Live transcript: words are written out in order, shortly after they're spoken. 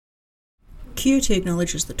QUT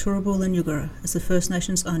acknowledges the Turrbal and Yugara as the First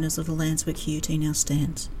Nations owners of the lands where QUT now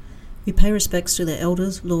stands. We pay respects to their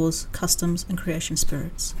elders, laws, customs and creation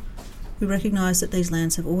spirits. We recognise that these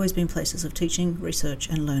lands have always been places of teaching, research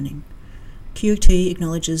and learning. QUT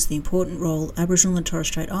acknowledges the important role Aboriginal and Torres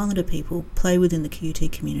Strait Islander people play within the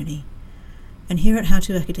QUT community. And here at How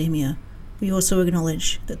to Academia, we also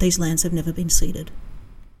acknowledge that these lands have never been ceded.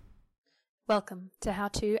 Welcome to How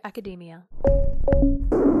to Academia.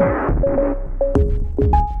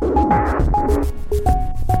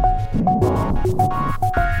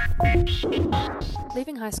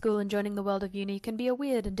 Leaving high school and joining the world of uni can be a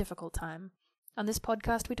weird and difficult time. On this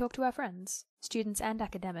podcast, we talk to our friends, students and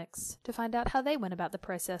academics, to find out how they went about the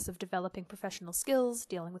process of developing professional skills,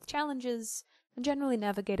 dealing with challenges, and generally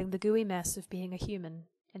navigating the gooey mess of being a human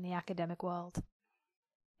in the academic world.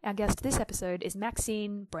 Our guest this episode is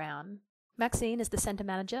Maxine Brown. Maxine is the Centre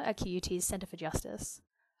Manager at QUT's Centre for Justice.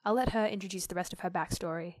 I'll let her introduce the rest of her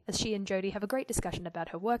backstory, as she and Jodie have a great discussion about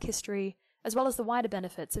her work history, as well as the wider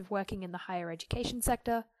benefits of working in the higher education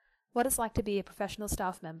sector, what it's like to be a professional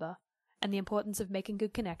staff member, and the importance of making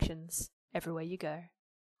good connections everywhere you go.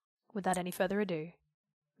 Without any further ado,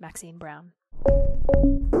 Maxine Brown.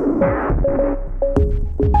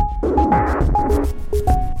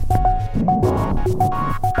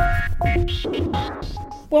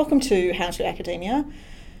 Welcome to How to Academia.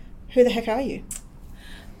 Who the heck are you?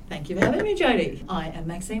 Thank you for having me, Jodie. I am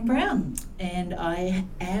Maxine Brown and I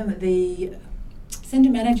am the Centre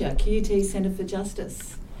Manager, QUT Centre for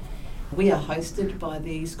Justice. We are hosted by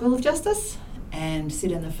the School of Justice and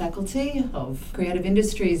sit in the Faculty of Creative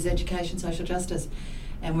Industries, Education, Social Justice,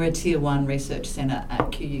 and we're a Tier 1 research centre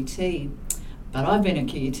at QUT. But I've been at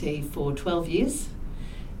QUT for 12 years.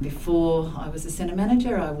 Before I was the Centre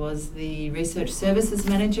Manager, I was the Research Services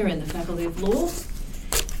Manager in the Faculty of Law.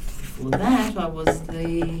 Before that, I was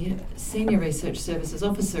the Senior Research Services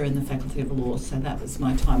Officer in the Faculty of Law, so that was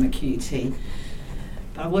my time at QUT.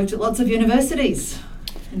 But I worked at lots of universities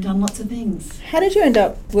and done lots of things. How did you end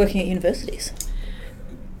up working at universities?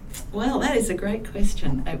 Well, that is a great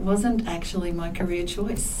question. It wasn't actually my career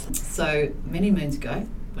choice. So many moons ago,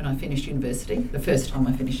 when I finished university, the first time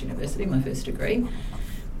I finished university, my first degree,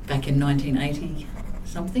 back in 1980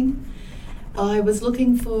 something, I was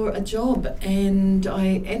looking for a job and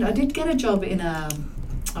I did get a job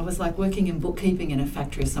I was like working in bookkeeping in a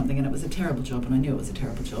factory or something, and it was a terrible job and I knew it was a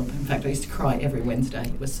terrible job. In fact, I used to cry every Wednesday.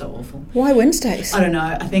 It was so awful. Why Wednesdays? I don't know.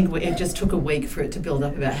 I think it just took a week for it to build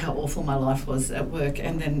up about how awful my life was at work,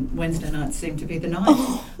 and then Wednesday nights seemed to be the night.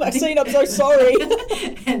 Oh, Maxine, I'm so sorry.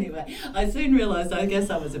 Anyway, I soon realised, I guess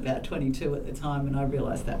I was about 22 at the time, and I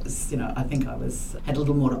realised that was, I think I had a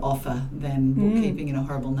little more to offer than bookkeeping in a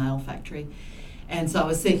horrible nail factory. And so I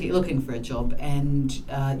was looking for a job, and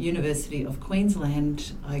University of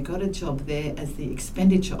Queensland, I got a job there as the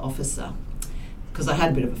expenditure officer because I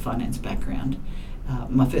had a bit of a finance background.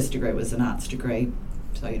 My first degree was an arts degree,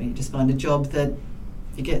 so you just find a job that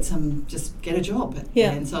you just get a job.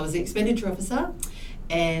 Yeah. And so I was the expenditure officer,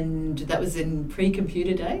 and that was in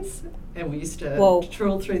pre-computer days, and we used to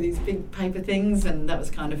trawl through these big paper things, and that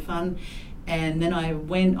was kind of fun. And then I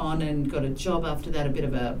went on and got a job after that, a bit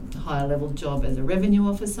of a higher level job as a revenue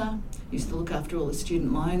officer. Used to look after all the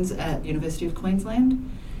student loans at University of Queensland.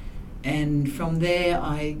 And from there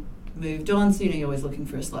I moved on, so you're always looking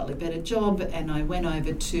for a slightly better job, and I went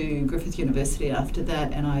over to Griffith University after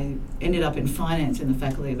that, and I ended up in finance in the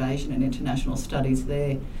Faculty of Asian and International Studies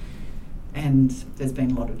there. And there's been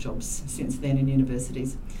a lot of jobs since then in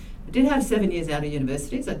universities. I did have 7 years out of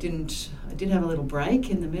universities. I did have a little break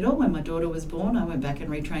in the middle when my daughter was born. I went back and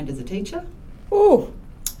retrained as a teacher. Oh.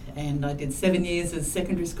 And I did 7 years as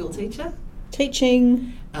secondary school teacher.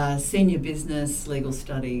 Teaching? Senior business, legal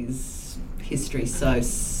studies, history,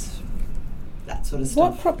 SOS, that sort of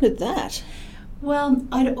stuff. What prompted that? Well,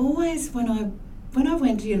 I'd always, when I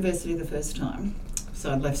went to university the first time,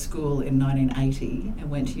 so I'd left school in 1980 and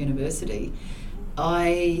went to university,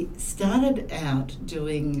 I started out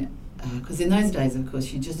doing, because in those days, of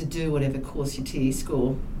course, you just do whatever course your TE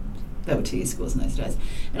score, there were TE scores in those days,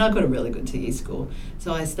 and I got a really good TE score.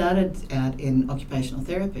 So I started out in occupational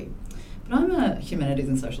therapy. But I'm a humanities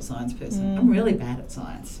and social science person. I'm really bad at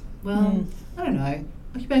science. Well, I don't know.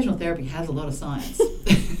 Occupational therapy has a lot of science.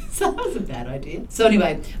 So that was a bad idea. So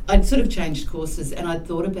anyway, I'd sort of changed courses and I'd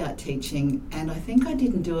thought about teaching, and I think I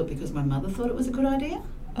didn't do it because my mother thought it was a good idea.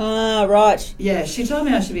 Ah, right. Yeah, she told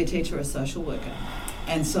me I should be a teacher or a social worker.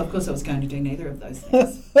 And so, of course, I was going to do neither of those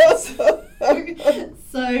things.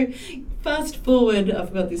 So fast forward,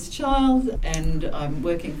 I've got this child and I'm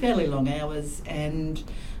working fairly long hours, and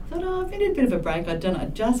thought, I've needed a bit of a break.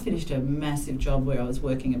 I'd just finished a massive job where I was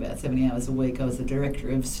working about 70 hours a week. I was the director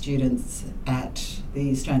of students at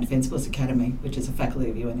the Australian Defence Force Academy, which is a faculty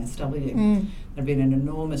of UNSW. It'd been an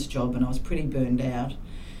enormous job and I was pretty burned out.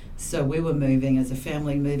 So we were moving as a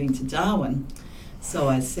family, moving to Darwin. So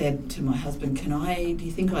I said to my husband, do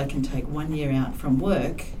you think I can take 1 year out from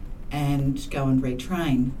work and go and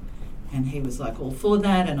retrain? And he was like all for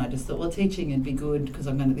that, and I just thought, well, teaching would be good because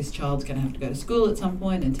this child's going to have to go to school at some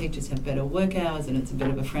point, and teachers have better work hours, and it's a bit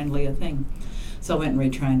of a friendlier thing. So I went and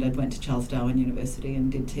retrained. I went to Charles Darwin University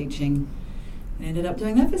and did teaching, and ended up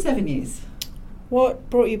doing that for 7 years. What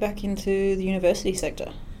brought you back into the university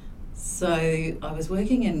sector? So I was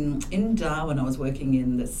working in Darwin. I was working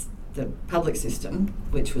in the public system,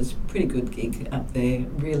 which was a pretty good gig up there.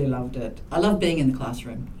 Really loved it. I love being in the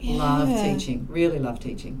classroom. Yeah. Love teaching. Really love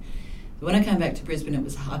teaching. When I came back to Brisbane,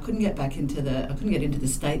 I couldn't get into the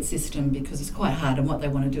state system because it's quite hard, and what they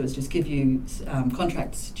want to do is just give you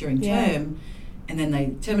contracts during term, and then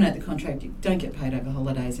they terminate the contract, you don't get paid over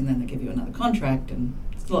holidays, and then they give you another contract, and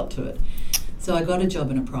there's a lot to it. So I got a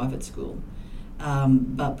job in a private school,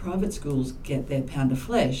 but private schools get their pound of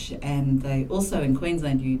flesh, and they also, in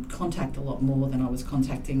Queensland, you contact a lot more than I was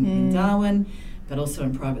contacting in Darwin, but also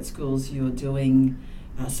in private schools you're doing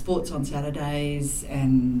sports on Saturdays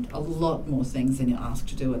and a lot more things than you're asked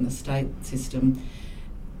to do in the state system.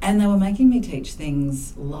 And they were making me teach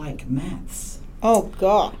things like maths. Oh,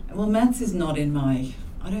 God. Well, maths is not I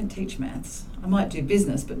don't teach maths. I might do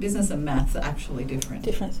business, but business and maths are actually different.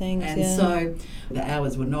 Different things, and so the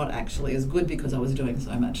hours were not actually as good because I was doing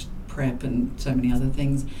so much prep and so many other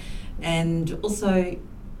things. And also,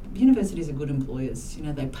 universities are good employers.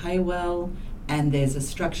 They pay well, and there's a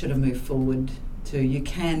structure to move forward to. You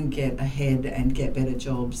can get ahead and get better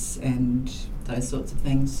jobs and those sorts of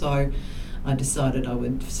things. So I decided I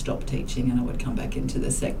would stop teaching and I would come back into the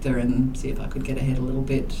sector and see if I could get ahead a little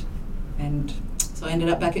bit. And so I ended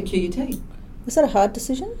up back at QUT. Was that a hard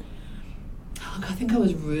decision? Look, I think I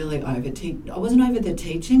was really I wasn't over the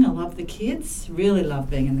teaching. I love the kids, really love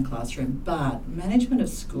being in the classroom. But management of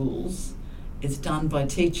schools is done by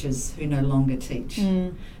teachers who no longer teach.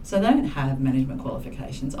 So they don't have management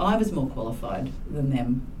qualifications. I was more qualified than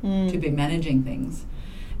them to be managing things.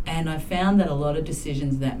 And I found that a lot of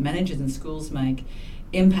decisions that managers and schools make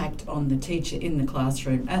impact on the teacher in the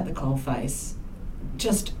classroom at the coalface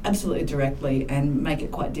just absolutely directly and make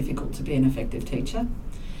it quite difficult to be an effective teacher.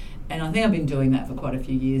 And I think I've been doing that for quite a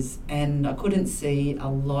few years, and I couldn't see a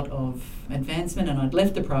lot of advancement, and I'd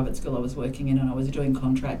left the private school I was working in and I was doing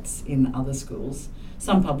contracts in other schools,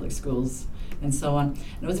 some public schools and so on.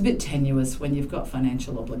 And it was a bit tenuous when you've got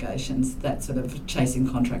financial obligations. That sort of chasing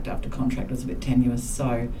contract after contract was a bit tenuous,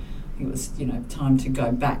 so it was time to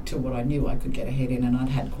go back to what I knew I could get ahead in, and I'd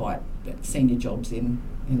had quite senior jobs in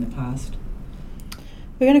the past.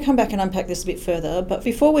 We're going to come back and unpack this a bit further, but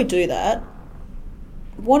before we do that,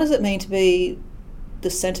 what does it mean to be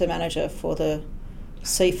the centre manager for the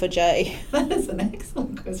C for J? That is an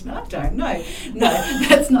excellent question. I don't know. No,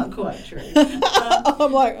 that's not quite true.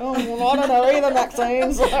 I'm like, I don't know either,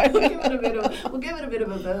 Maxine. So. We'll give it a bit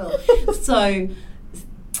of a whirl. So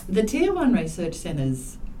the Tier 1 research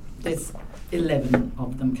centres, there's 11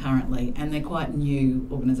 of them currently, and they're quite new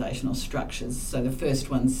organisational structures. So the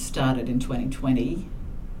first one started in 2020.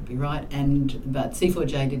 Right, but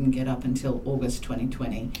C4J didn't get up until August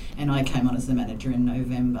 2020, and I came on as the manager in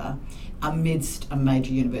November amidst a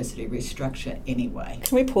major university restructure anyway.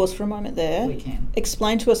 Can we pause for a moment there? We can.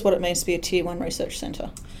 Explain to us what it means to be a Tier 1 research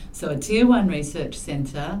centre. So a Tier 1 research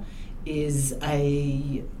centre is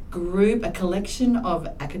a collection of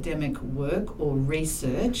academic work or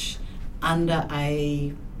research under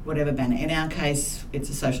a whatever banner. In our case, it's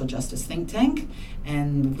a social justice think tank,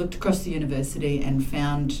 and we've looked across the university and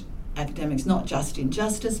found academics not just in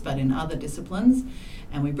justice but in other disciplines,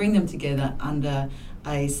 and we bring them together under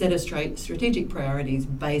a set of strategic priorities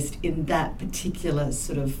based in that particular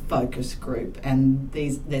sort of focus group. And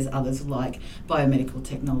there's others like biomedical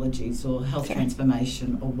technologies or health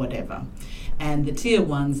transformation or whatever. And the Tier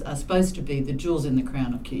 1s are supposed to be the jewels in the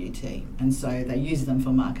crown of QUT, and so they use them for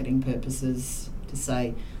marketing purposes to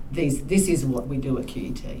say, this is what we do at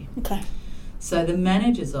QUT. Okay. So the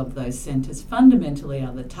managers of those centres fundamentally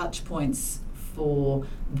are the touch points for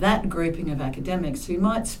that grouping of academics who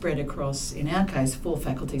might spread across, in our case, 4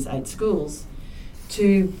 faculties, 8 schools,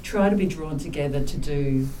 to try to be drawn together to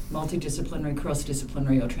do multidisciplinary,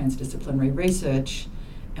 cross-disciplinary or transdisciplinary research,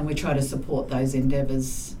 and we try to support those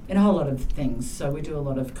endeavours in a whole lot of things. So we do a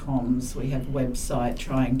lot of comms, we have a website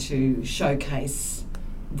trying to showcase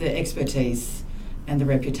the expertise and the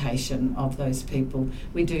reputation of those people.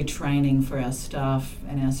 We do training for our staff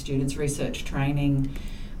and our students, research training.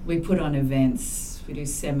 We put on events, we do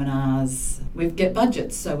seminars. We get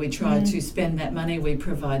budgets, so we try to spend that money. We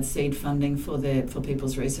provide seed funding for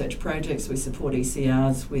people's research projects. We support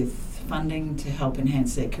ECRs with funding to help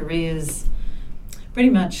enhance their careers. Pretty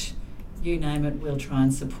much, you name it, we'll try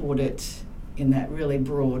and support it in that really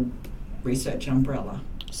broad research umbrella.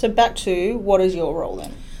 So back to, what is your role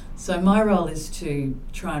then? So my role is to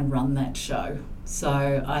try and run that show.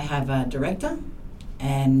 So I have a director,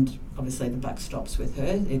 and obviously the buck stops with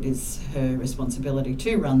her. It is her responsibility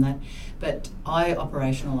to run that. But I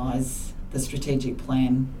operationalise the strategic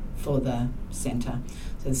plan for the centre.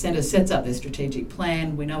 So the centre sets up their strategic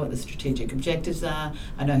plan. We know what the strategic objectives are.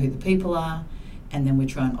 I know who the people are. And then we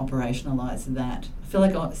try and operationalise that. I feel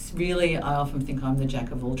like I often think I'm the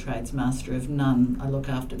jack of all trades, master of none. I look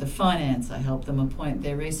after the finance, I help them appoint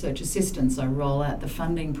their research assistants, I roll out the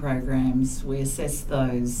funding programs, we assess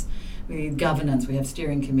those, we governance, we have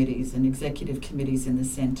steering committees and executive committees in the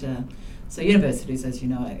centre. So universities, as you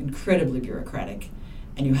know, are incredibly bureaucratic,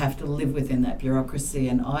 and you have to live within that bureaucracy,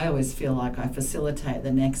 and I always feel like I facilitate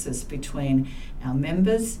the nexus between our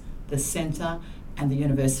members, the centre and the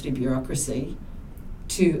university bureaucracy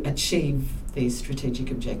to achieve these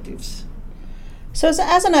strategic objectives. So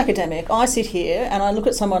as an academic, I sit here and I look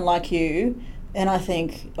at someone like you and I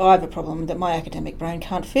think, I have a problem that my academic brain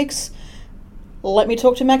can't fix. Let me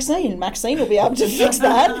talk to Maxine. Maxine will be able to fix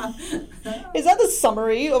that. Is that the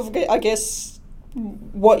summary of, I guess,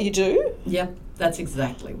 what you do? Yep, that's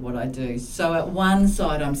exactly what I do. So at one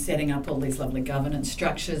side, I'm setting up all these lovely governance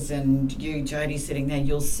structures, and you, Jodie, sitting there,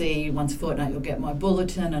 you'll see once a fortnight you'll get my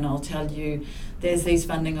bulletin and I'll tell you there's these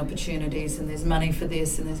funding opportunities and there's money for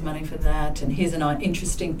this and there's money for that and here's an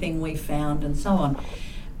interesting thing we found and so on.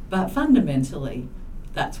 But fundamentally,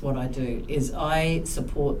 that's what I do, is I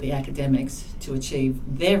support the academics to achieve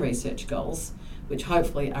their research goals, which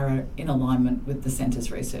hopefully are in alignment with the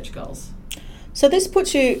centre's research goals. So this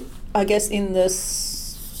puts you, I guess, in the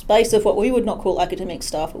space of what we would not call academic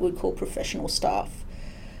staff, but we would call professional staff.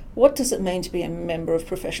 What does it mean to be a member of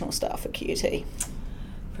professional staff at QUT?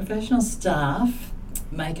 Professional staff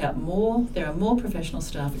make up there are more professional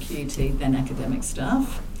staff at QUT than academic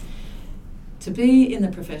staff. To be in the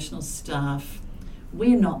professional staff,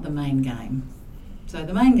 we're not the main game. So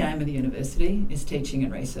the main game of the university is teaching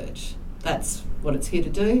and research. That's what it's here to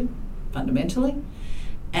do, fundamentally.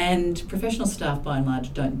 And professional staff, by and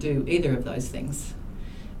large, don't do either of those things.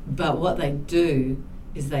 But what they do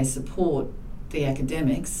is they support the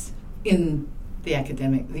academics in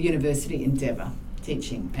the university endeavour,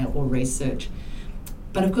 teaching or research.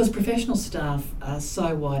 But of course, professional staff are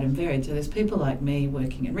so wide and varied. So there's people like me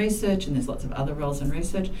working in research, and there's lots of other roles in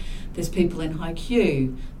research. There's people in high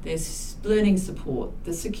Q, there's learning support,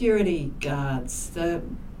 the security guards, the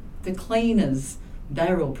cleaners,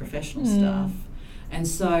 they're all professional staff. And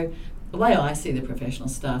so the way I see the professional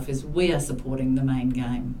staff is we are supporting the main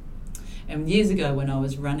game. And years ago when I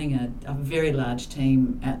was running a very large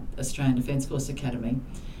team at Australian Defence Force Academy,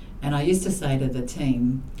 and I used to say to the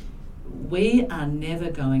team, we are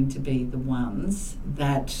never going to be the ones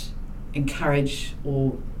that encourage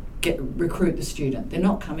or recruit the student. They're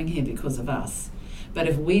not coming here because of us. But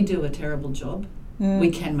if we do a terrible job, we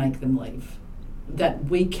can make them leave. That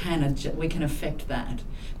we can affect that.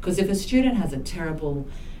 Because if a student has a terrible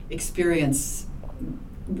experience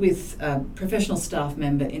with a professional staff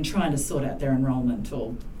member in trying to sort out their enrolment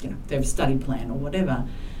or their study plan or whatever,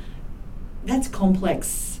 that's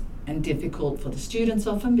complex and difficult for the students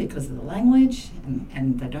often because of the language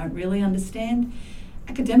and they don't really understand.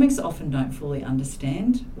 Academics often don't fully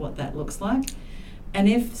understand what that looks like. And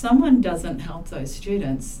if someone doesn't help those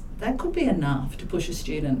students, that could be enough to push a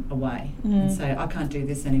student away and say, I can't do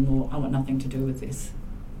this anymore, I want nothing to do with this.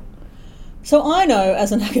 So I know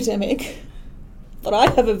as an academic that I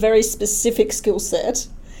have a very specific skill set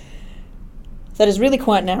that is really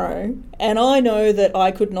quite narrow, and I know that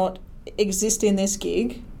I could not exist in this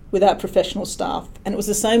gig without professional staff. And it was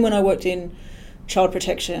the same when I worked in child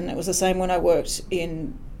protection, it was the same when I worked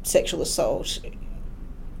in sexual assault.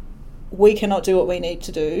 We cannot do what we need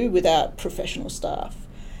to do without professional staff.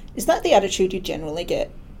 Is that the attitude you generally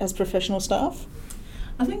get as professional staff?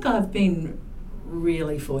 I think I've been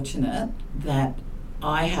really fortunate that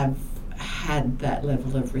I have had that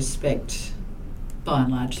level of respect by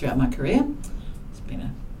and large throughout my career. It's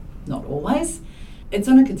been not always. It's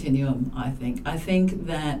on a continuum, I think. I think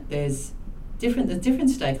that there's different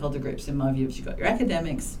stakeholder groups in my view. You've got your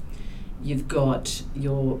academics, you've got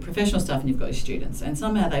your professional staff, and you've got your students. And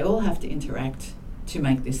somehow they all have to interact to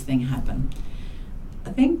make this thing happen.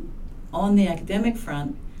 I think on the academic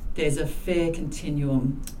front, there's a fair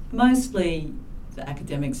continuum. Mostly the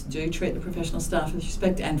academics do treat the professional staff with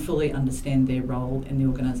respect and fully understand their role in the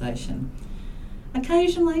organisation.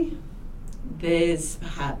 Occasionally, there's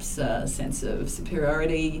perhaps a sense of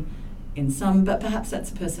superiority in some, but perhaps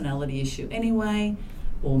that's a personality issue anyway,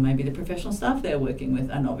 or maybe the professional staff they're working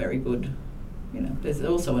with are not very good. You know, there's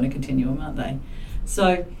also on a continuum, aren't they?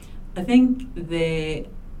 So I think there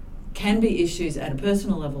can be issues at a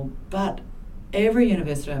personal level, but every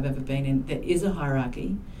university I've ever been in, there is a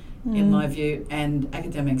hierarchy, in my view, and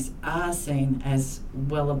academics are seen as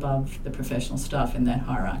well above the professional staff in that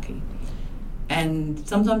hierarchy. And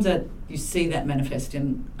sometimes you see that manifest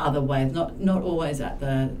in other ways, not always at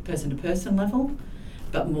the person-to-person level,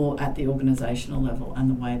 but more at the organisational level and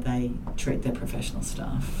the way they treat their professional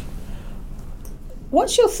staff.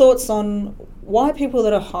 What's your thoughts on why people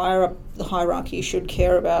that are higher up the hierarchy should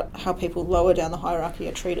care about how people lower down the hierarchy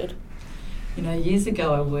are treated? You know, years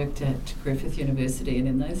ago I worked at Griffith University, and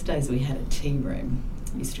in those days we had a tea room.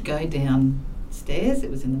 You used to go downstairs,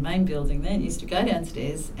 it was in the main building then, you used to go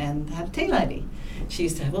downstairs and have a tea lady. She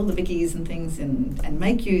used to have all the Vickies and things and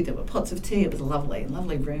make you, there were pots of tea. It was a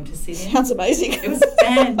lovely room to sit in. Sounds amazing. It was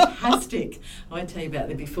fantastic. I won't tell you about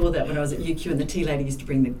that before that when I was at UQ and the tea lady used to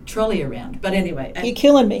bring the trolley around. But anyway. You're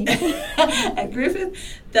killing me. At Griffith,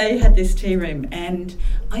 they had this tea room, and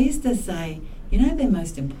I used to say, you know, the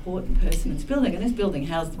most important person in this building, and this building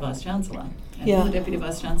housed the Vice-Chancellor and all the Deputy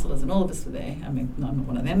Vice-Chancellors, and all of us were there. I mean, I'm not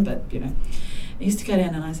one of them, but, you know. I used to go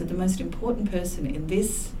down and I said, the most important person in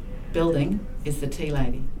this building is the tea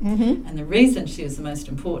lady. Mm-hmm. And the reason she was the most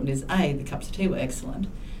important is, A, the cups of tea were excellent.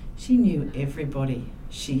 She knew everybody.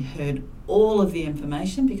 She heard all of the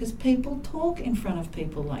information, because people talk in front of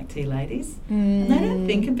people like tea ladies, and they don't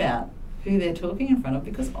think about who they're talking in front of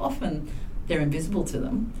because often they're invisible to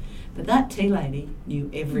them. But that tea lady knew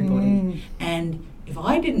everybody. And if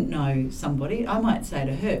I didn't know somebody, I might say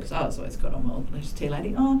to her, because I was always got on well with this tea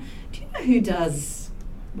lady, oh, do you know who does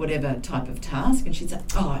whatever type of task? And she'd say,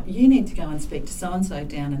 oh, you need to go and speak to so-and-so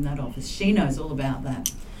down in that office. She knows all about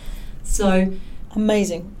that. So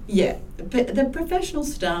amazing. Yeah, but the professional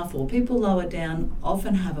staff or people lower down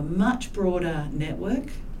often have a much broader network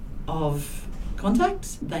of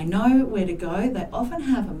contacts. They know where to go. They often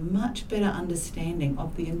have a much better understanding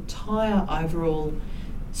of the entire overall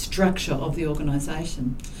structure of the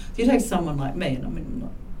organisation. So you take someone like me, and I mean, I'm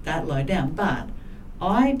not that low down, but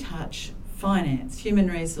I touch finance, human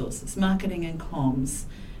resources, marketing and comms,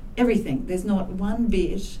 everything. There's not one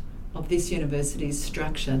bit of this university's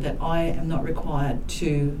structure that I am not required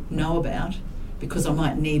to know about because I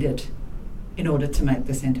might need it in order to make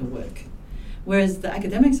the centre work. Whereas the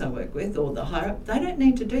academics I work with, or the higher up, they don't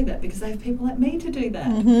need to do that because they have people like me to do that.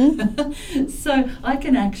 Mm-hmm. So I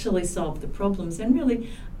can actually solve the problems, and really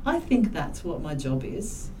I think that's what my job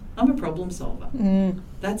is. I'm a problem solver.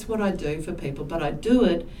 That's what I do for people, but I do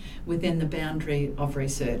it within the boundary of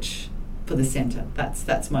research for the centre.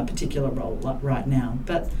 That's my particular role right now.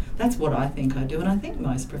 But that's what I think I do, and I think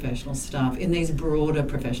most professional staff in these broader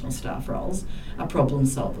professional staff roles are problem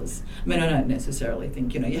solvers. I mean, I don't necessarily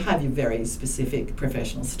think, you have your very specific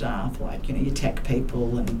professional staff, like, your tech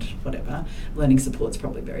people and whatever. Learning support's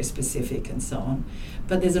probably very specific and so on.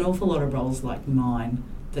 But there's an awful lot of roles like mine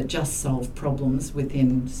that just solve problems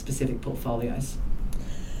within specific portfolios.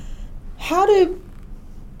 How do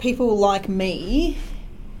people like me,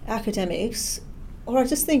 academics, or I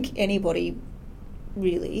just think anybody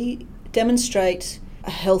really, demonstrate a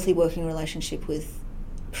healthy working relationship with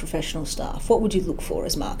professional staff? What would you look for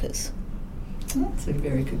as markers? That's a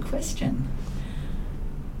very good question.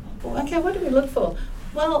 Okay, what do we look for?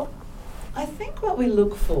 Well, I think what we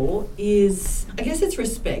look for is, I guess it's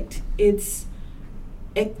respect. It's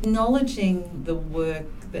acknowledging the work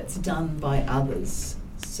that's done by others.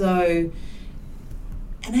 So,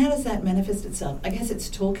 and how does that manifest itself? I guess it's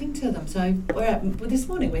talking to them. So this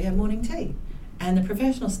morning we had morning tea, and the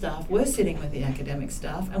professional staff were sitting with the academic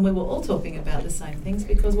staff, and we were all talking about the same things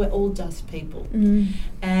because we're all just people.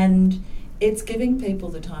 And it's giving people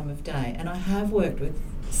the time of day. And I have worked with,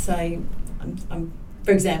 say,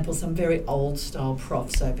 for example, some very old style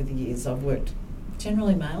profs over the years. I've worked,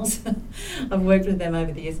 generally males, I've worked with them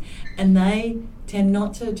over the years, and they tend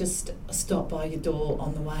not to just stop by your door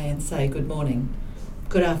on the way and say good morning,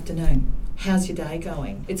 good afternoon, how's your day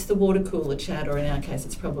going? It's the water cooler chat, or in our case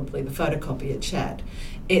it's probably the photocopier chat.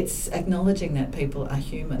 It's acknowledging that people are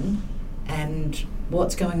human and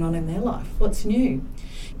what's going on in their life, what's new.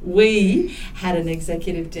 We had an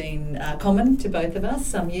executive dean common to both of us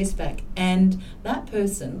some years back, and that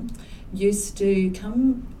person used to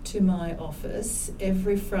come to my office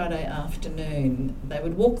every Friday afternoon. They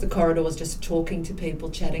would walk the corridors just talking to people,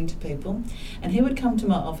 chatting to people. And he would come to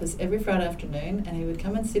my office every Friday afternoon and he would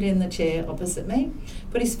come and sit in the chair opposite me,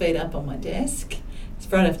 put his feet up on my desk. It's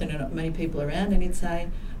Friday afternoon, not many people around, and he'd say,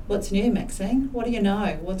 "What's new, Maxine? What do you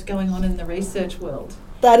know? What's going on in the research world?"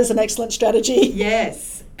 That is an excellent strategy.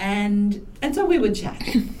 Yes. And so we would chat.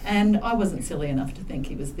 And I wasn't silly enough to think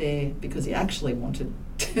he was there because he actually wanted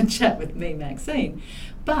to chat with me, Maxine.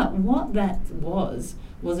 But what that was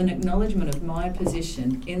an acknowledgement of my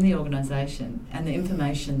position in the organisation and the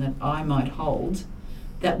information that I might hold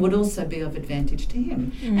that would also be of advantage to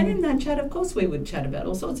him. And in that chat, of course, we would chat about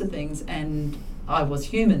all sorts of things, and I was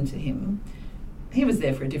human to him. He was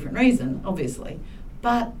there for a different reason, obviously,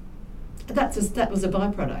 but that was a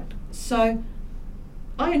byproduct. So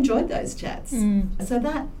I enjoyed those chats. So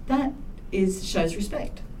that shows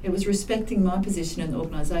respect. It was respecting my position in the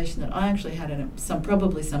organisation that I actually had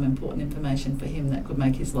probably some important information for him that could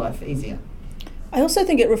make his life easier. I also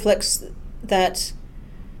think it reflects that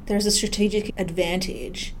there is a strategic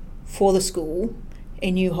advantage for the school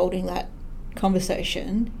in you holding that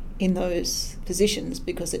conversation in those positions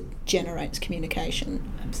because it generates communication.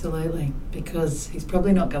 Absolutely, because he's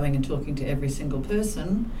probably not going and talking to every single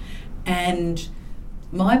person. And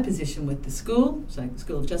my position with the school, so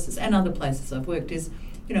School of Justice and other places I've worked, is,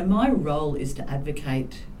 my role is to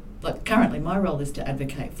advocate, currently my role is to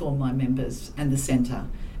advocate for my members and the centre.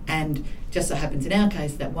 And just so happens in our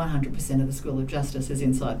case that 100% of the School of Justice is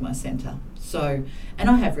inside my centre. So, and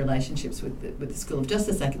I have relationships with the School of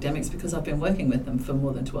Justice academics because I've been working with them for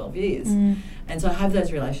more than 12 years. And so I have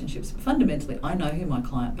those relationships. But fundamentally, I know who my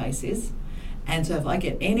client base is. And so if I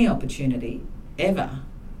get any opportunity ever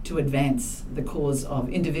to advance the cause of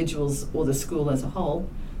individuals or the school as a whole,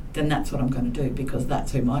 then that's what I'm going to do because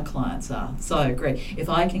that's who my clients are. So I agree. If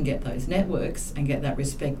I can get those networks and get that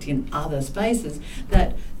respect in other spaces,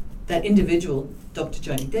 that individual, Dr.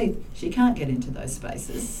 Jodie Deeth, she can't get into those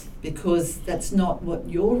spaces because that's not what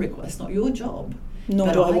your request, not your job.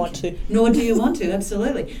 Nor do I want to. Nor do you want to,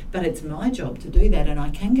 absolutely. But it's my job to do that, and I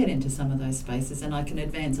can get into some of those spaces and I can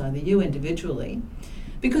advance either you individually,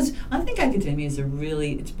 because I think academia is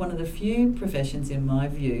it's one of the few professions in my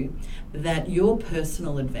view that your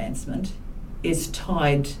personal advancement is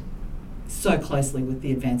tied so closely with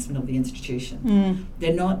the advancement of the institution.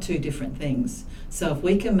 They're not two different things. So if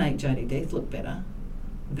we can make Jodie Deeth look better,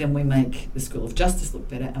 then we make the School of Justice look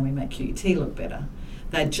better and we make QUT look better.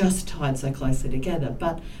 They're just tied so closely together.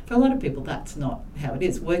 But for a lot of people, that's not how it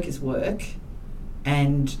is. Work is work,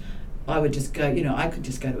 and I would just go, I could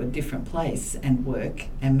just go to a different place and work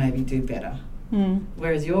and maybe do better.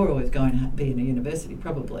 Whereas you're always going to be in a university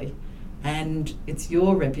probably, and it's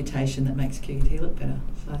your reputation that makes QUT look better.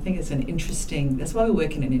 So I think it's that's why we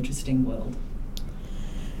work in an interesting world.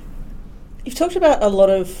 You've talked about a lot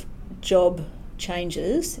of job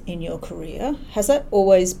changes in your career. Has that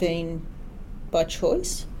always been by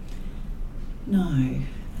choice? No.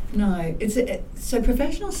 So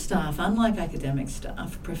professional staff, unlike academic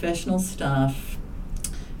staff, professional staff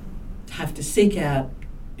have to seek out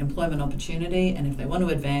employment opportunity, and if they want to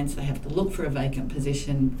advance, they have to look for a vacant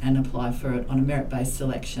position and apply for it on a merit-based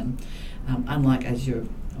selection. Unlike, as you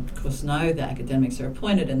of course know, the academics are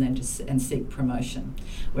appointed and then and seek promotion,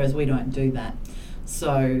 whereas we don't do that.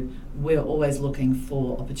 So we're always looking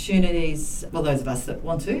for opportunities. Well, those of us that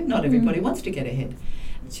want to, not everybody wants to get ahead,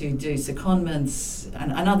 to do secondments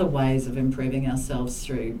and other ways of improving ourselves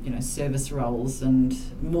through, service roles and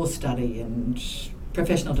more study and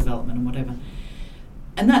professional development and whatever.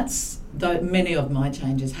 And many of my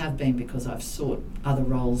changes have been because I've sought other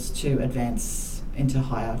roles to advance into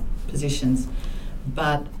higher positions.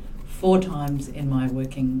 But 4 times in my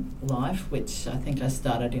working life, which I think I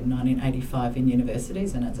started in 1985 in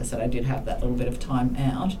universities, and as I said, I did have that little bit of time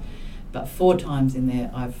out, but 4 times in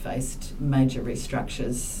there I've faced major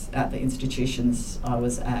restructures at the institutions I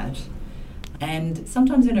was at. And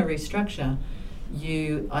sometimes in a restructure,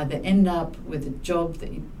 you either end up with a job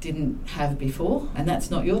that you didn't have before, and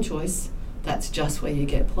that's not your choice, that's just where you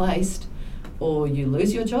get placed, or you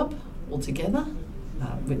lose your job altogether,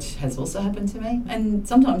 which has also happened to me. And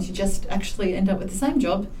sometimes you just actually end up with the same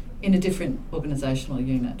job in a different organisational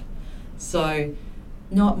unit. So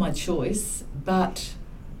not my choice, but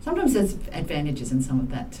sometimes there's advantages in some of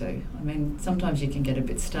that too. I mean, sometimes you can get a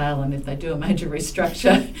bit stale, and if they do a major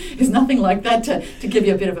restructure, there's nothing like that to give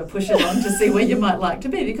you a bit of a push along to see where you might like to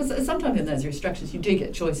be, because sometimes in those restructures you do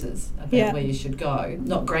get choices about where you should go.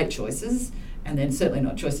 Not great choices, and then certainly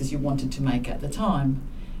not choices you wanted to make at the time.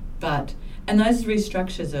 And those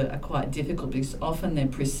restructures are quite difficult because often they're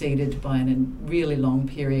preceded by a really long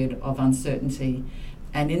period of uncertainty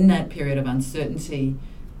And in that period of uncertainty,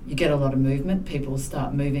 you get a lot of movement. People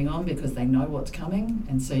start moving on because they know what's coming,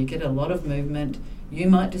 and so you get a lot of movement. You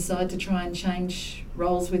might decide to try and change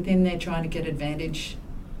roles within there, trying to get advantage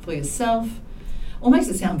for yourself. All makes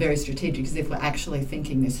it sound very strategic, as if we're actually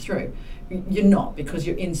thinking this through. You're not, because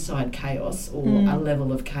you're inside chaos, or a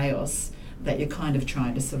level of chaos that you're kind of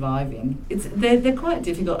trying to survive in. They're quite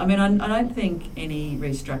difficult. I mean, I don't think any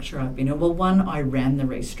restructure I've been in, well, one, I ran the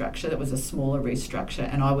restructure. That was a smaller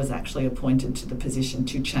restructure, and I was actually appointed to the position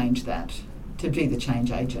to change that, to be the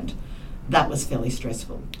change agent. That was fairly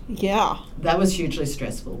stressful. Yeah. That was hugely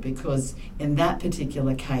stressful, because in that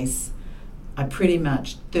particular case, I pretty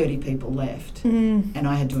much 30 people left, and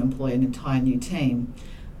I had to employ an entire new team.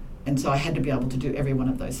 And so I had to be able to do every one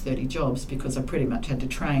of those 30 jobs, because I pretty much had to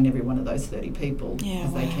train every one of those 30 people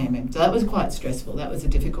as they came in. So that was quite stressful. That was a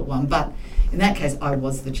difficult one. But in that case, I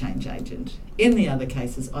was the change agent. In the other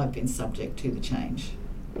cases, I've been subject to the change.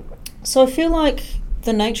 So I feel like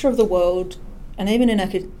the nature of the world, and even in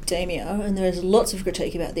academia, and there is lots of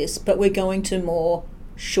critique about this, but we're going to more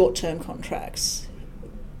short-term contracts.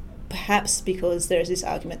 Perhaps because there is this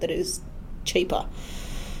argument that it is cheaper.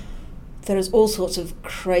 There is all sorts of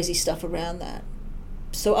crazy stuff around that.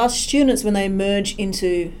 So our students, when they emerge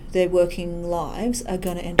into their working lives, are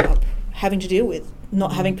going to end up having to deal with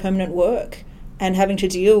not having permanent work and having to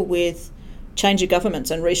deal with change of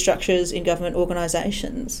governments and restructures in government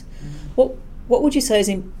organisations. What would you say is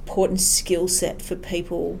an important skill set for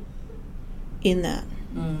people in that?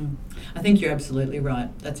 I think you're absolutely right.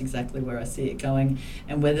 That's exactly where I see it going.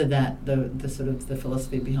 And whether that the sort of the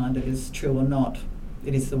philosophy behind it is true or not,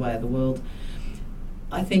 it is the way of the world.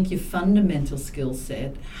 I think your fundamental skill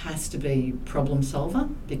set has to be problem solver,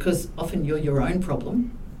 because often you're your own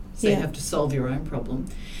problem, so you have to solve your own problem.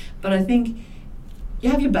 But I think you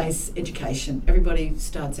have your base education. Everybody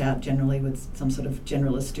starts out generally with some sort of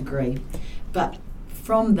generalist degree, but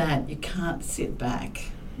from that you can't sit back.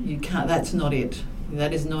 You can't. That's not it.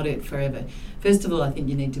 That is not it forever. First of all, I think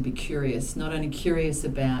you need to be curious, not only curious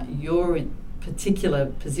about your particular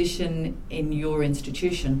position in your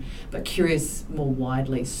institution, but curious more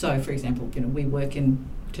widely. So, for example, we work in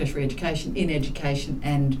tertiary education,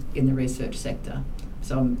 and in the research sector.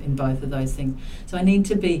 So I'm in both of those things. So I need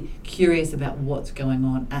to be curious about what's going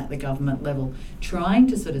on at the government level, trying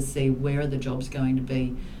to sort of see where are the jobs going to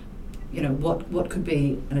be, what could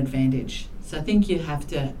be an advantage. So I think you have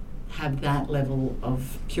to have that level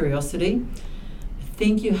of curiosity. I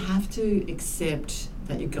think you have to accept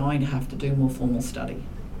that you're going to have to do more formal study.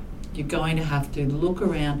 You're going to have to look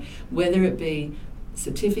around, whether it be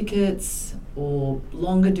certificates or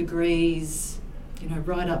longer degrees,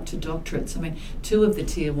 right up to doctorates. I mean, 2 of the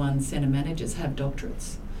Tier 1 centre managers have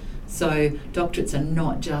doctorates. So doctorates are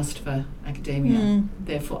not just for academia,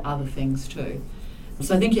 they're for other things too.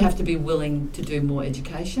 So I think you have to be willing to do more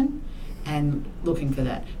education and looking for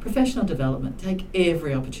that. Professional development, take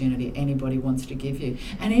every opportunity anybody wants to give you.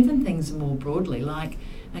 And even things more broadly, like,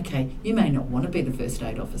 okay, you may not want to be the first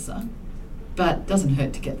aid officer, but it doesn't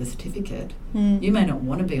hurt to get the certificate. You may not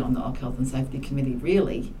want to be on the OC Health and Safety Committee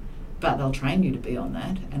really, but they'll train you to be on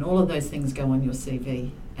that. And all of those things go on your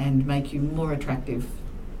CV and make you more attractive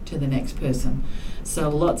to the next person. So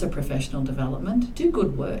lots of professional development. Do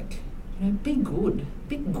good work. Be good.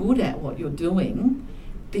 Be good at what you're doing,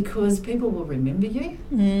 because people will remember you,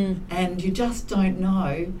 and you just don't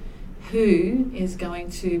know who is going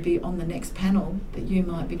to be on the next panel that you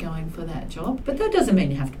might be going for that job. But that doesn't mean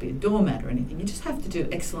you have to be a doormat or anything. You just have to do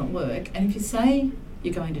excellent work, and if you say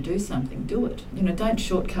you're going to do something, do it. Don't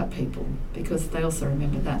shortcut people, because they also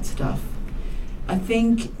remember that stuff. I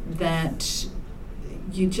think that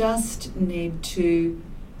you just need to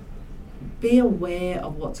be aware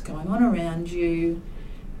of what's going on around you.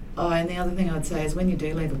 And the other thing I'd say is, when you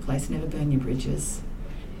do leave a place, never burn your bridges,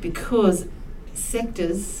 because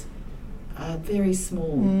sectors are very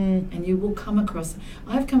small, and you will come across,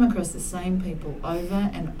 I've come across the same people over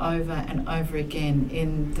and over and over again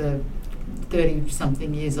in the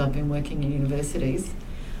 30-something years I've been working in universities.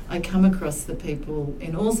 I come across the people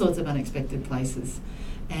in all sorts of unexpected places,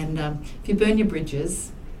 and if you burn your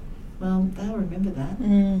bridges, well, they'll remember that,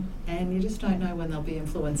 and you just don't know when they'll be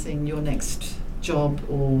influencing your next job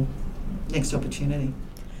or next opportunity.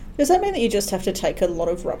 Does that mean that you just have to take a lot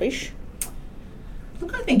of rubbish?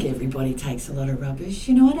 Look, I think everybody takes a lot of rubbish.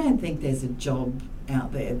 I don't think there's a job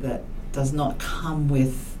out there that does not come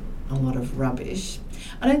with a lot of rubbish.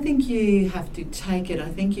 I don't think you have to take it. I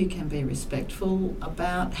think you can be respectful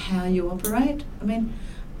about how you operate. I mean,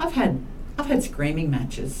 I've had screaming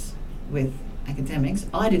matches with academics.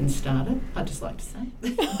 I didn't start it, I'd just like to say.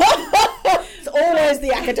 It's always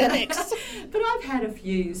the academics. But I've had a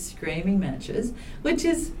few screaming matches, which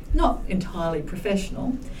is not entirely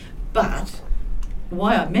professional, but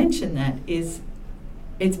why I mention that is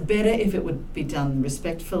it's better if it would be done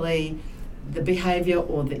respectfully, the behaviour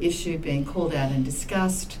or the issue being called out and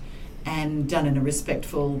discussed and done in a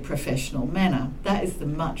respectful, professional manner. That is the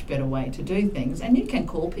much better way to do things. And you can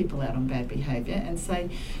call people out on bad behaviour and say,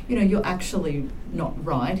 you're actually not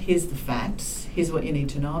right, here's the facts, here's what you need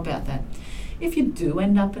to know about that. If you do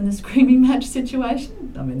end up in the screaming match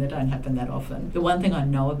situation, they don't happen that often. The one thing I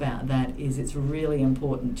know about that is it's really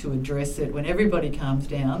important to address it when everybody calms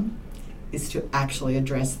down, is to actually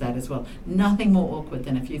address that as well. Nothing more awkward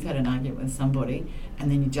than if you've had an argument with somebody and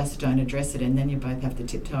then you just don't address it and then you both have to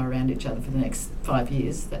tiptoe around each other for the next 5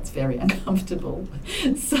 years. That's very uncomfortable.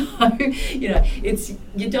 So,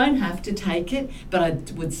 you don't have to take it, but I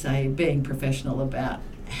would say being professional about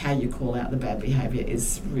how you call out the bad behaviour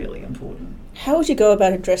is really important. How would you go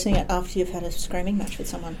about addressing it after you've had a screaming match with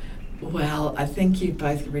someone? Well, I think you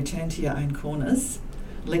both return to your own corners,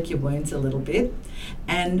 lick your wounds a little bit,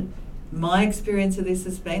 and my experience of this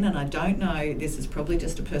has been, and I don't know, this is probably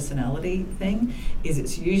just a personality thing, is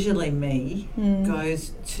it's usually me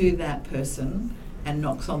goes to that person and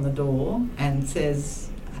knocks on the door and says,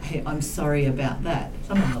 hey, I'm sorry about that.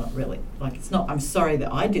 Sometimes not really. It's not, I'm sorry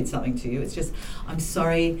that I did something to you. It's just, I'm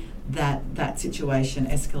sorry that that situation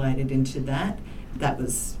escalated into that. That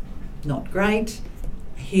was not great.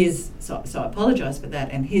 So I apologise for that,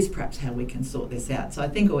 and here's perhaps how we can sort this out. So I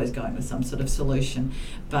think always going with some sort of solution,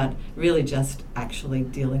 but really just actually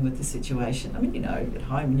dealing with the situation. At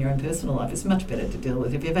home in your own personal life, it's much better to deal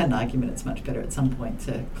with. If you've had an argument, it's much better at some point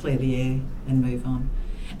to clear the air and move on.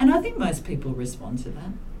 And I think most people respond to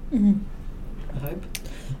that. Mm-hmm. I hope.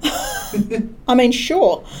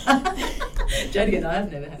 Sure. Jodie and I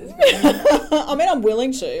have never had a screaming match. I'm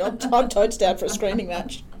willing to. I'm totes down for a screaming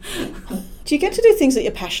match. Do you get to do things that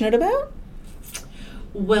you're passionate about?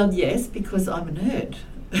 Well, yes, because I'm a nerd.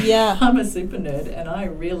 Yeah. I'm a super nerd, and I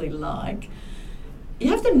really like... You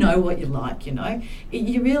have to know what you like,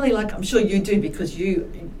 You really like... I'm sure you do, because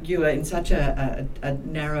you are in such a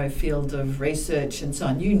narrow field of research and so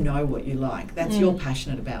on. You know what you like. That's you're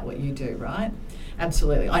passionate about what you do, right?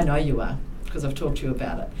 Absolutely. I know you are, because I've talked to you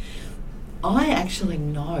about it. I actually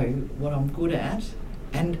know what I'm good at,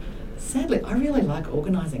 and sadly, I really like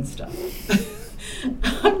organising stuff.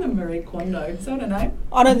 I'm the Marie Kondo, so I don't know.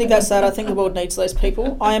 I don't think that's sad. I think the world needs those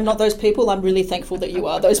people. I am not those people. I'm really thankful that you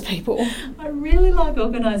are those people. I really like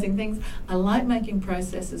organising things. I like making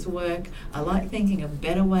processes work. I like thinking of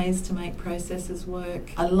better ways to make processes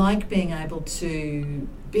work. I like being able to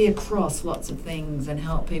be across lots of things and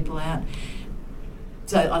help people out.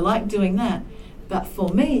 So I like doing that. But for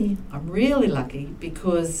me, I'm really lucky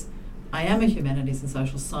because I am a humanities and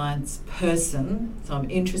social science person, so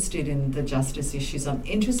I'm interested in the justice issues. I'm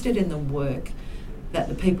interested in the work that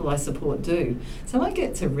the people I support do. So I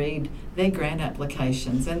get to read their grant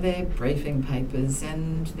applications and their briefing papers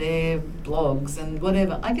and their blogs and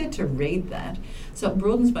whatever. I get to read that. So it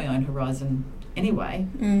broadens my own horizon anyway.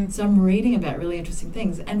 So I'm reading about really interesting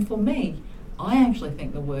things. And for me, I actually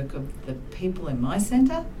think the work of the people in my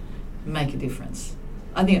centre make a difference.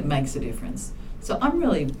 I think it makes a difference. So I'm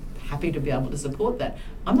really happy to be able to support that.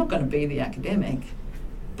 I'm not going to be the academic,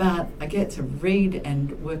 but I get to read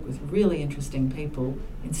and work with really interesting people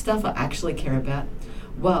in stuff I actually care about,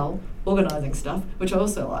 while organising stuff, which I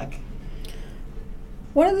also like.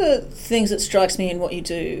 One of the things that strikes me in what you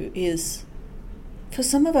do is, for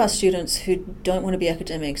some of our students who don't want to be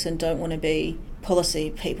academics and don't want to be policy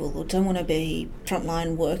people or don't want to be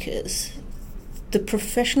frontline workers, the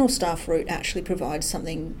professional staff route actually provides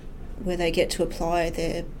something where they get to apply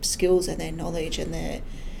their skills and their knowledge and their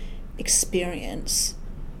experience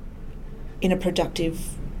in a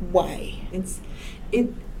productive way.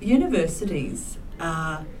 Universities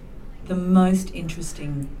are the most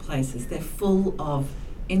interesting places. They're full of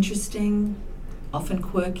interesting, often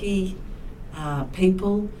quirky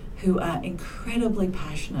people who are incredibly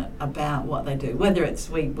passionate about what they do. Whether it's,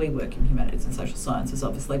 we work in humanities and social sciences,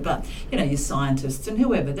 obviously, but your scientists and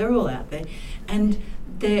whoever, they're all out there. And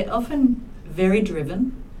they're often very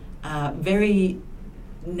driven, very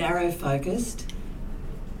narrow-focused.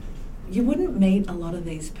 You wouldn't meet a lot of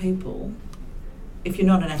these people if you're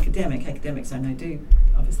not an academic. Academics, I know, do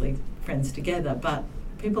obviously friends together, but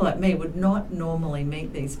people like me would not normally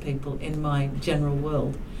meet these people in my general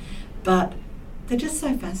world. But they're just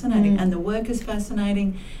so fascinating, and the work is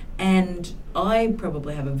fascinating. And I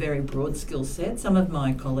probably have a very broad skill set. Some of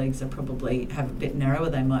my colleagues are probably have a bit narrower.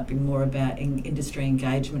 They might be more about industry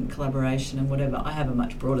engagement, collaboration and whatever. I have a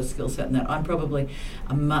much broader skill set than that. I'm probably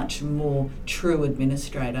a much more true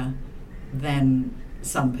administrator than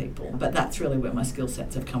some people. But that's really where my skill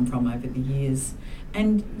sets have come from over the years.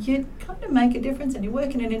 And you kind of make a difference, and you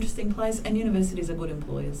work in an interesting place, and universities are good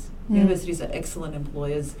employers. Universities are excellent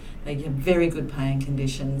employers. They have very good paying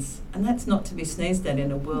conditions, and that's not to be sneezed at in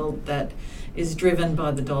a world that is driven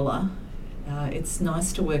by the dollar. It's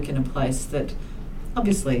nice to work in a place that,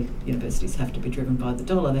 obviously, universities have to be driven by the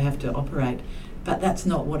dollar. They have to operate, but that's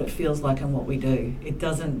not what it feels like and what we do. It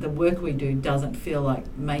doesn't. The work we do doesn't feel like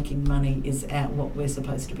making money is at what we're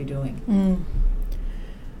supposed to be doing.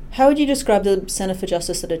 How would you describe the Centre for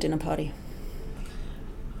Justice at a dinner party?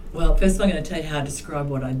 Well, first I'm going to tell you how to describe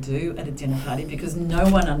what I do at a dinner party, because no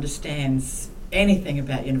one understands anything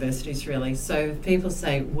about universities really. So if people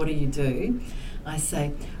say, what do you do? I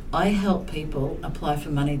say, I help people apply for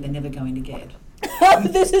money they're never going to get.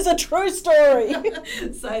 This is a true story.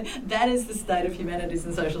 So that is the state of humanities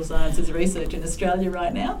and social sciences research in Australia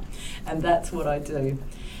right now, and that's what I do.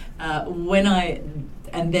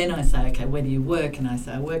 And then I say, okay, where do you work? And I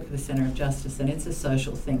say, I work for the Centre of Justice, and it's a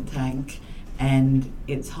social think tank, and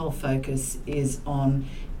its whole focus is on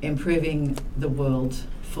improving the world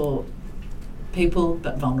for people,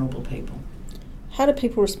 but vulnerable people. How do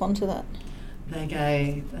people respond to that? They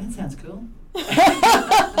go, that sounds cool.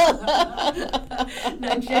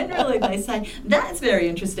 No, generally they say, that's very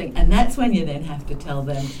interesting, and that's when you then have to tell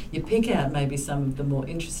them, you pick out maybe some of the more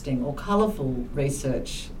interesting or colourful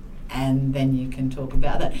research, and then you can talk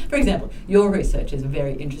about that. For example, your research is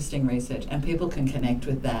very interesting research, and people can connect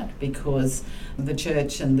with that because the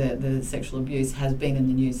church and the sexual abuse has been in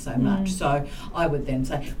the news so much. So I would then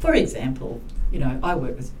say, for example, I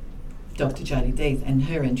work with Dr. Jodie Deeth, and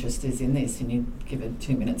her interest is in this, and you give a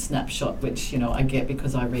 2-minute snapshot, which I get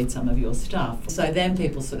because I read some of your stuff. So then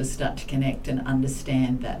people sort of start to connect and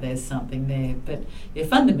understand that there's something there. But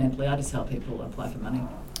fundamentally, I just help people apply for money.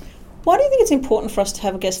 Why do you think it's important for us to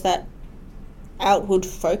have, that outward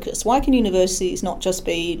focus? Why can universities not just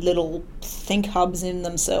be little think hubs in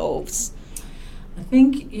themselves? I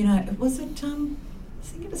think, it was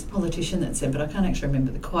a politician that said, but I can't actually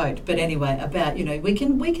remember the quote. But anyway, about, we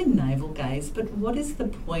can navel gaze, but what is the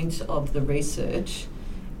point of the research?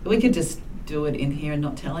 We could just do it in here and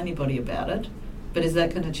not tell anybody about it. But is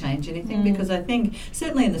that going to change anything? Because I think,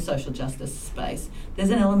 certainly in the social justice space, there's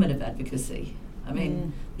an element of advocacy. I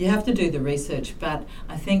mean, you have to do the research, but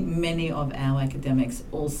I think many of our academics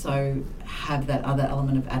also have that other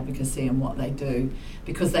element of advocacy in what they do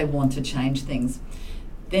because they want to change things.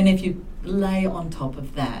 Then if you lay on top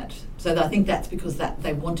of that, so I think that's because that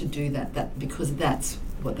they want to do that because that's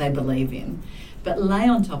what they believe in. But lay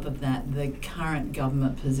on top of that the current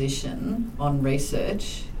government position on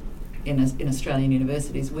research in Australian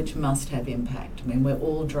universities, which must have impact. I mean, we're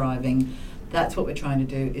all driving. That's what we're trying to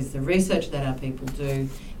do, is the research that our people do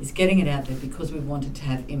is getting it out there because we want it to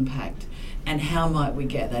have impact. And how might we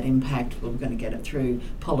get that impact? Well, we're going to get it through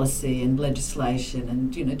policy and legislation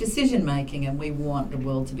and decision making, and we want the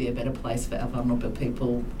world to be a better place for our vulnerable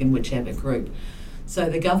people in whichever group. So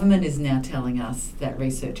the government is now telling us that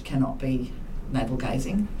research cannot be navel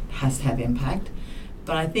gazing, has to have impact.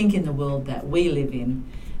 But I think in the world that we live in,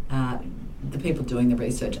 the people doing the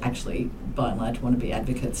research actually, by and large, want to be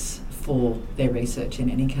advocates for their research in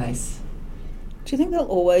any case. Do you think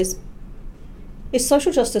is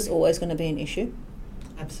social justice always going to be an issue?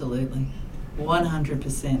 Absolutely,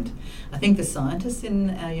 100%. I think the scientists in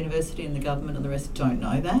our university and the government and the rest don't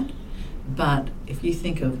know that. But if you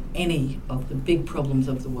think of any of the big problems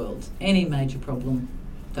of the world, any major problem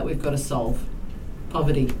that we've got to solve,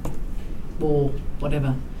 poverty, war,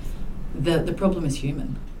 whatever, the problem is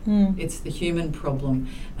human. It's the human problem,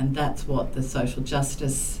 and that's what the social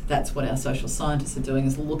justice, that's what our social scientists are doing,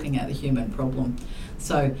 is looking at the human problem.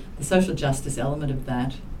 So the social justice element of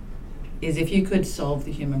that is, if you could solve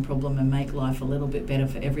the human problem and make life a little bit better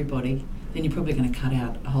for everybody, then you're probably going to cut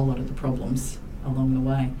out a whole lot of the problems along the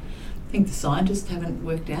way. I think the scientists haven't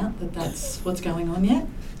worked out that that's what's going on yet.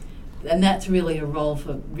 And that's really a role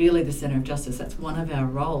for really the Centre of Justice. That's one of our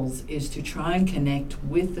roles, is to try and connect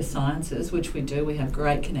with the sciences, which we do. We have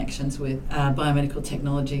great connections with biomedical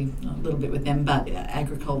technology, a little bit with them, but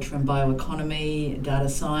agriculture and bioeconomy, data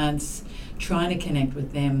science, trying to connect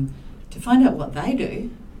with them to find out what they do.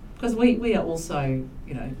 Because we are also,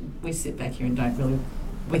 we sit back here and don't really,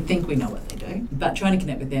 we think we know what they do, but trying to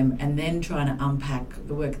connect with them and then trying to unpack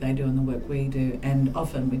the work they do and the work we do. And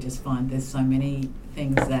often we just find there's so many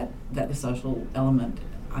things that the social element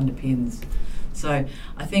underpins. So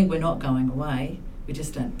I think we're not going away. We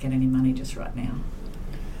just don't get any money just right now.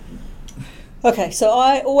 Okay, so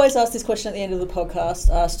I always ask this question at the end of the podcast.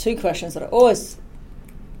 I ask two questions that I always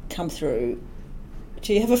come through.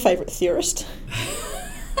 Do you have a favourite theorist?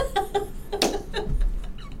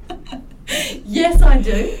 Yes, I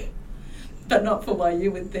do, but not for why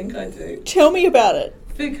you would think I do. Tell me about it.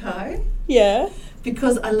 Foucault. Yeah.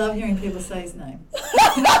 Because I love hearing people say his name.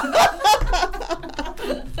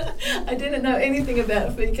 I didn't know anything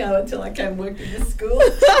about Foucault until I came working in the school,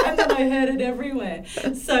 and then I heard it everywhere.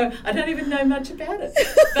 So I don't even know much about it,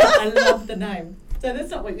 but I love the name. So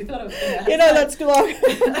that's not what you thought I was going to say. You know,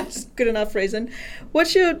 that's good enough reason.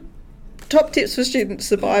 What's your top tips for students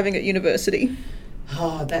surviving at university?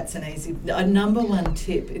 Oh, that's a number one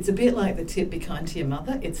tip. It's a bit like the tip, be kind to your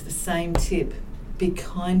mother. It's the same tip. Be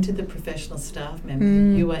kind to the professional staff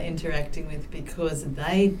member you are interacting with, because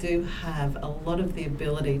they do have a lot of the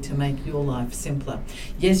ability to make your life simpler.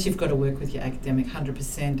 Yes, you've got to work with your academic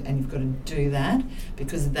 100%, and you've got to do that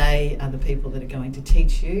because they are the people that are going to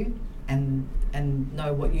teach you and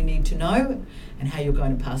know what you need to know and how you're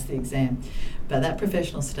going to pass the exam. But that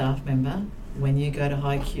professional staff member, when you go to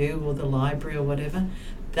High Q or the library or whatever,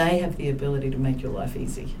 they have the ability to make your life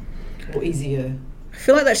easy or easier. I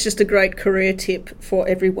feel like that's just a great career tip for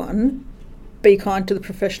everyone. Be kind to the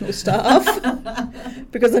professional staff.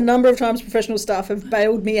 Because a number of times professional staff have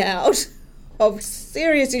bailed me out of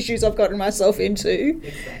serious issues I've gotten myself into.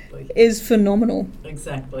 Exactly. Is phenomenal.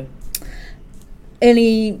 Exactly.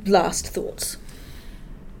 Any last thoughts?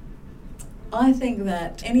 I think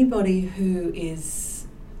that anybody who is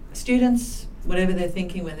students, whatever they're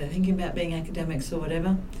thinking, whether they're thinking about being academics or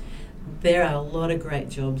whatever, there are a lot of great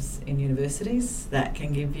jobs in universities that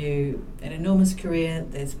can give you an enormous career.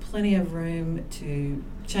 There's plenty of room to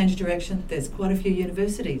change direction. There's quite a few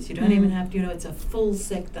universities. You don't even have to, it's a full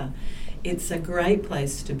sector. It's a great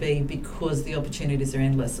place to be because the opportunities are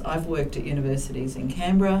endless. I've worked at universities in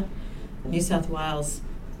Canberra, New South Wales,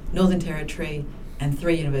 Northern Territory, and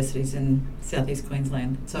 3 universities in southeast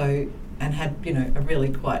Queensland. So, and had, a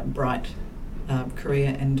really quite bright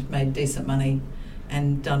career and made decent money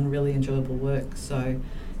and done really enjoyable work. So,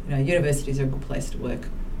 universities are a good place to work.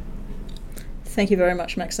 Thank you very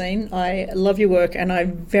much, Maxine. I love your work and I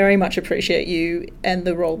very much appreciate you and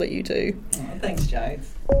the role that you do. Oh, thanks, Jade.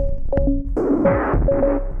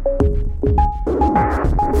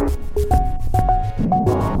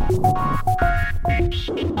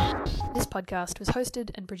 This podcast was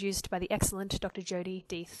hosted and produced by the excellent Dr. Jodie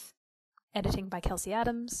Deeth. Editing by Kelsey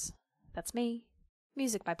Adams. That's me.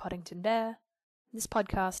 Music by Poddington Bear. This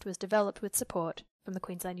podcast was developed with support from the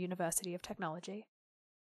Queensland University of Technology.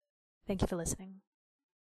 Thank you for listening.